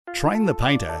Train the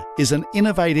Painter is an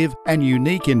innovative and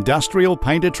unique industrial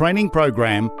painter training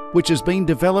program which has been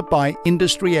developed by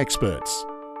industry experts.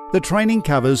 The training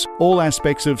covers all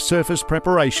aspects of surface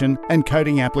preparation and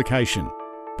coating application.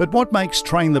 But what makes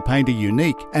Train the Painter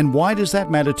unique, and why does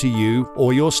that matter to you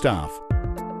or your staff?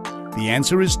 The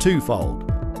answer is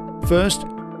twofold. First,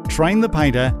 Train the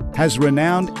Painter has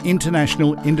renowned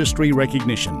international industry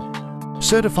recognition.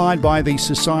 Certified by the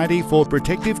Society for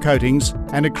Protective Coatings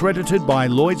and accredited by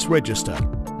Lloyd's Register,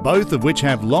 both of which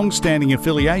have long-standing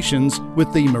affiliations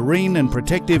with the marine and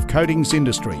protective coatings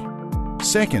industry.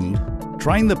 Second,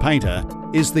 Train the Painter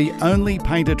is the only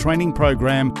painter training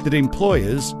program that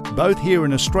employers, both here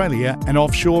in Australia and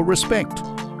offshore, respect.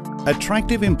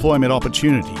 Attractive employment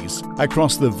opportunities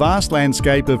across the vast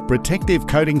landscape of protective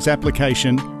coatings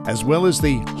application, as well as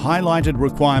the highlighted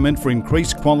requirement for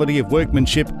increased quality of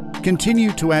workmanship,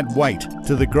 continue to add weight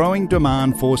to the growing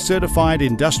demand for certified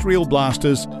industrial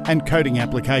blasters and coating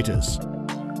applicators.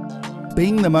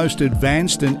 Being the most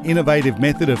advanced and innovative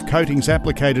method of coatings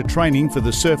applicator training for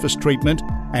the surface treatment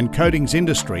and coatings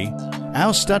industry,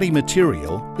 our study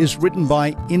material is written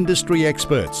by industry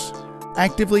experts,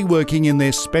 actively working in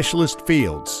their specialist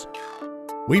fields.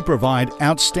 We provide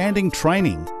outstanding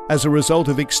training as a result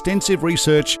of extensive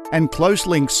research and close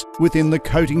links within the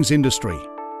coatings industry.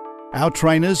 Our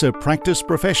trainers are practice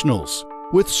professionals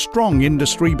with strong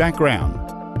industry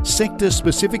background,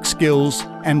 sector-specific skills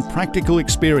and practical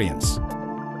experience.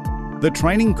 The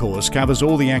training course covers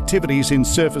all the activities in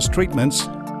surface treatments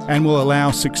and will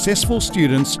allow successful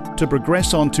students to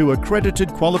progress onto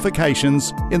accredited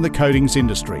qualifications in the coatings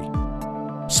industry.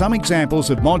 Some examples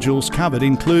of modules covered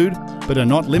include, but are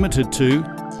not limited to,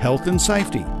 health and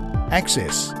safety,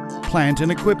 access, plant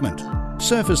and equipment,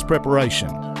 surface preparation,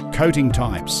 coating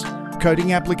types,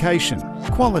 coating application,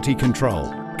 quality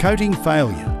control, coating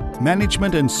failure,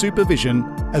 management and supervision,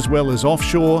 as well as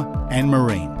offshore and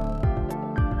marine.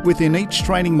 Within each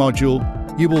training module,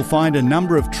 you will find a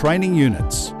number of training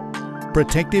units: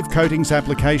 protective coatings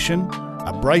application,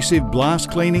 abrasive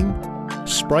blast cleaning,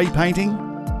 spray painting,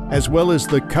 as well as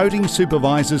the coating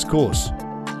supervisor's course.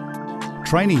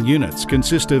 Training units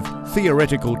consist of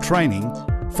theoretical training,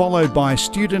 followed by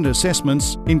student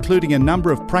assessments, including a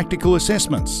number of practical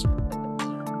assessments.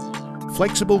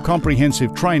 Flexible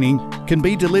comprehensive training can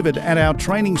be delivered at our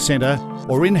training centre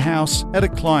or in-house at a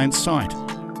client's site.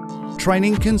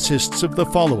 Training consists of the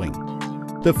following.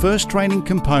 The first training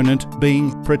component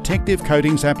being protective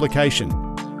coatings application.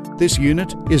 This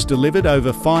unit is delivered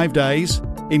over 5 days,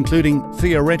 including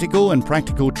theoretical and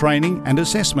practical training and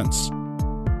assessments.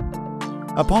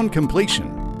 Upon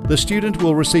completion, the student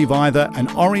will receive either an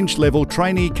orange level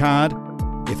trainee card,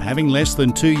 if having less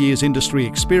than 2 years industry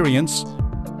experience,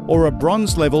 or a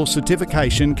bronze level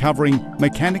certification covering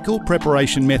mechanical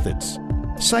preparation methods,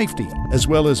 safety, as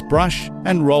well as brush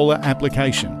and roller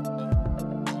application.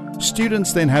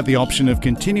 Students then have the option of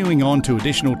continuing on to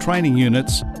additional training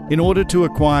units in order to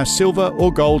acquire silver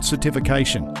or gold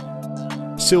certification.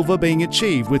 Silver being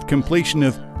achieved with completion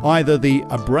of either the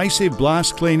abrasive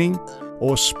blast cleaning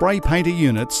or spray painter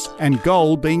units, and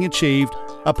gold being achieved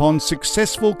upon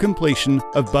successful completion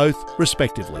of both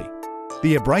respectively.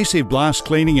 The abrasive blast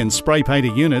cleaning and spray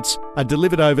painter units are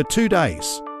delivered over 2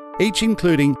 days, each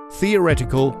including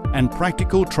theoretical and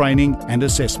practical training and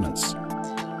assessments.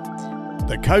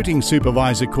 The coating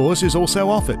supervisor course is also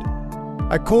offered,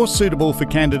 a course suitable for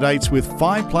candidates with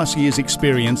 5+ years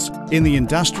experience in the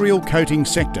industrial coating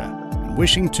sector and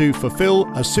wishing to fulfill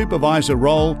a supervisor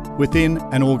role within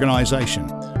an organisation.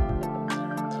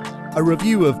 A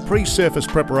review of pre-surface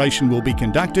preparation will be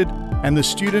conducted, and the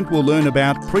student will learn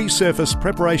about pre-surface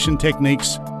preparation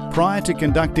techniques prior to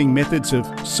conducting methods of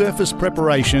surface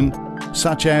preparation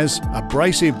such as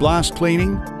abrasive blast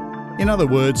cleaning, in other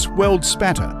words, weld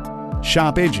spatter,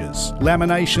 sharp edges,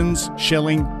 laminations,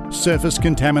 shelling, surface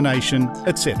contamination,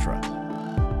 etc.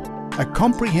 A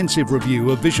comprehensive review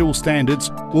of visual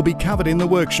standards will be covered in the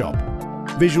workshop.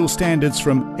 Visual standards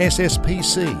from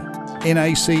SSPC,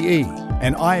 NACE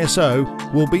and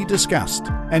ISO will be discussed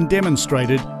and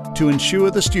demonstrated to ensure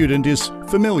the student is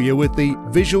familiar with the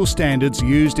visual standards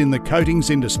used in the coatings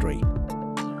industry.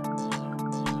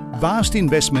 Vast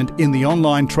investment in the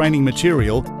online training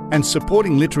material and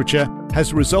supporting literature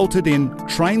has resulted in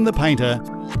Train the Painter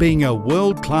being a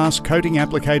world-class coating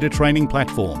applicator training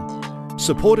platform,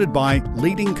 supported by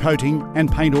leading coating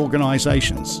and paint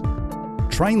organisations.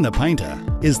 Train the Painter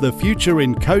is the future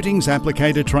in coatings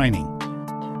applicator training.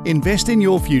 Invest in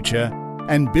your future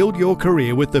and build your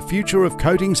career with the future of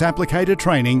coatings applicator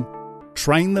training.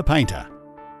 Train the Painter.